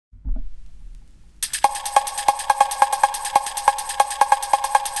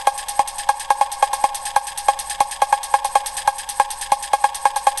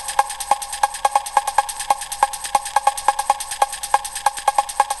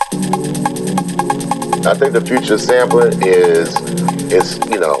I think the future of sampling is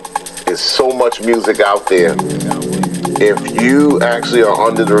so much music out there. If you actually are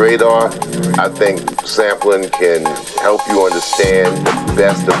under the radar, I think sampling can help you understand the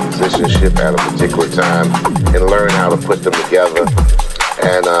best of musicianship at a particular time and learn how to put them together.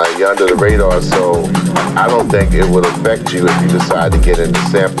 And you're under the radar, so I don't think it would affect you if you decide to get into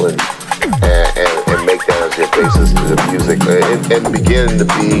sampling and make that as your basis to the music and begin to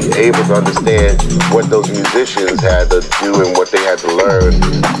be able to understand what those musicians had to do and what they had to learn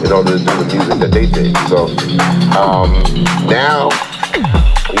in order to do the music that they did. So now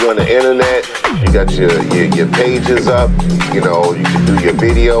you're on the internet, you got your pages up, you can do your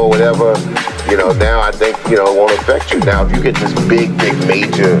video or whatever. Now I think, it won't affect you. Now, if you get this big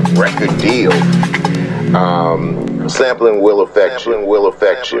major record deal, sampling will affect you, will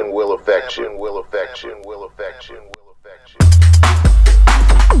affect you, will affect you, will affect you, will affect you, will affect you.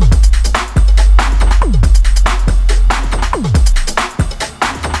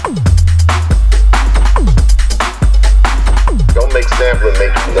 Don't make sampling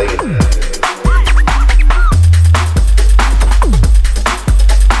make you lazy.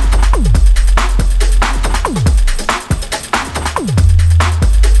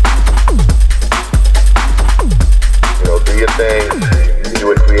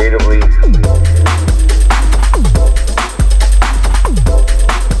 Do it creatively.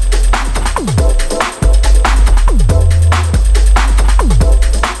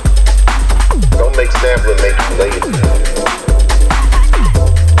 Don't make sampling make you lazy.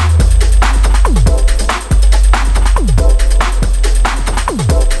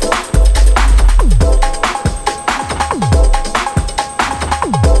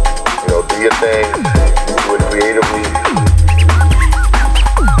 Do your thing. Do it creatively.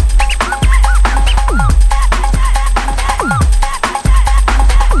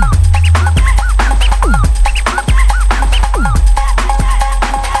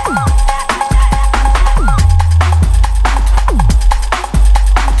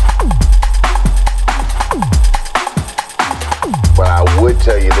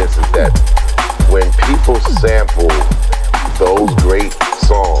 Tell you this is that when people sample those great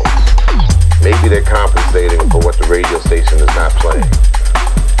songs, maybe they're compensating for what the radio station is not playing.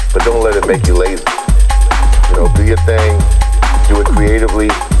 But don't let it make you lazy. Do your thing, do it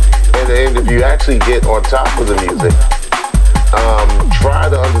creatively, and if you actually get on top of the music, try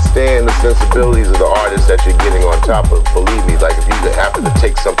to understand the sensibilities of the artists that you're getting on top of. Believe me, like if you happen to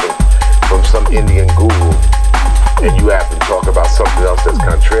take something from some Indian guru and you happen to talk about something else that's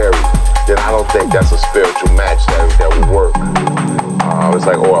contrary, then I don't think that's a spiritual match that would work. It's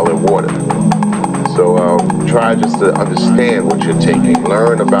like oil and water. So try just to understand what you're taking.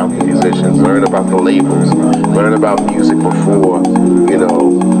 Learn about the musicians, learn about the labels, learn about music before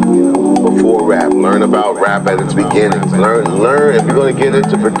rap. Learn about rap at its beginnings. Learn if you're going to get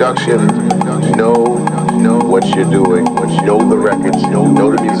into production, know what you're doing, know the records, know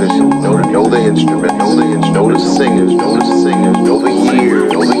the musicians, know the instruments, know the singers, know the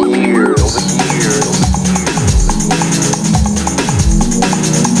years, know the years.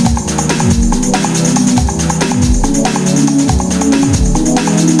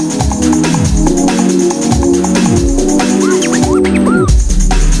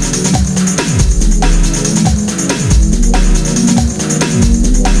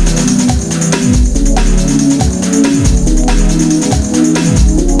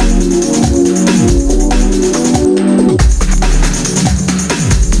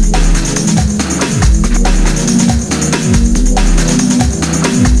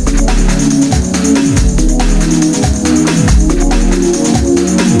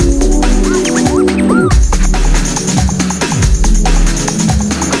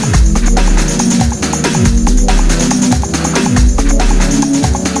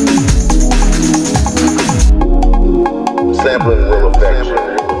 Sampling will affect you.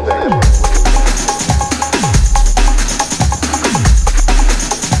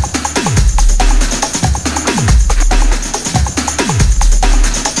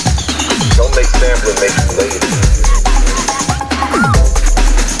 Don't make sampling make you lazy.